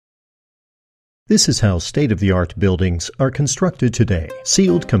This is how state-of-the-art buildings are constructed today,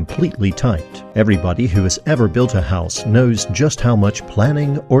 sealed completely tight. Everybody who has ever built a house knows just how much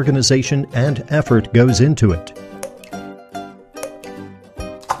planning, organization, and effort goes into it.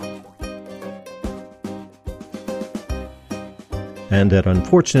 And that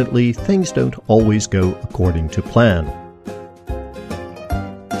unfortunately, things don't always go according to plan.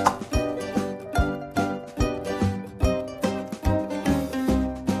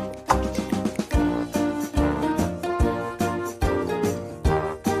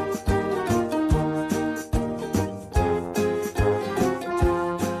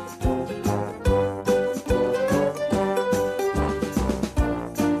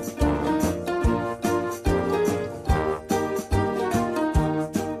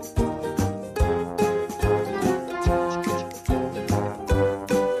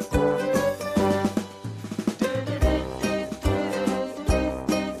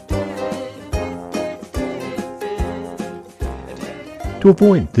 To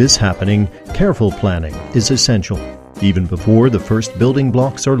avoid this happening, careful planning is essential, even before the first building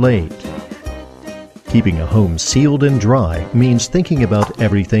blocks are laid. Keeping a home sealed and dry means thinking about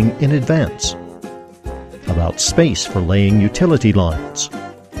everything in advance. About space for laying utility lines.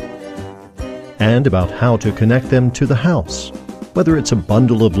 And about how to connect them to the house, whether it's a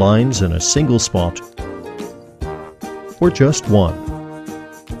bundle of lines in a single spot or just one.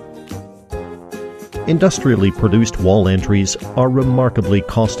 Industrially produced wall entries are remarkably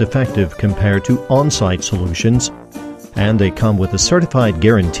cost-effective compared to on-site solutions, and they come with a certified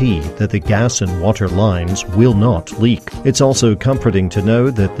guarantee that the gas and water lines will not leak. It's also comforting to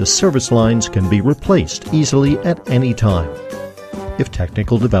know that the service lines can be replaced easily at any time, if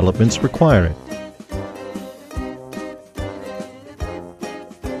technical developments require it.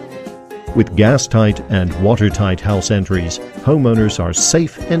 With gas-tight and watertight house entries, homeowners are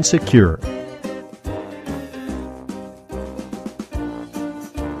safe and secure.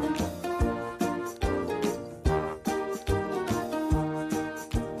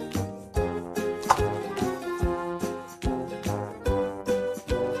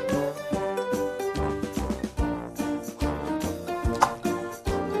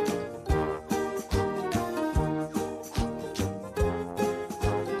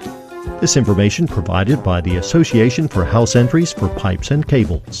 This information provided by the Association for House Entries for Pipes and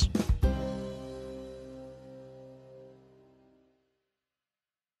Cables.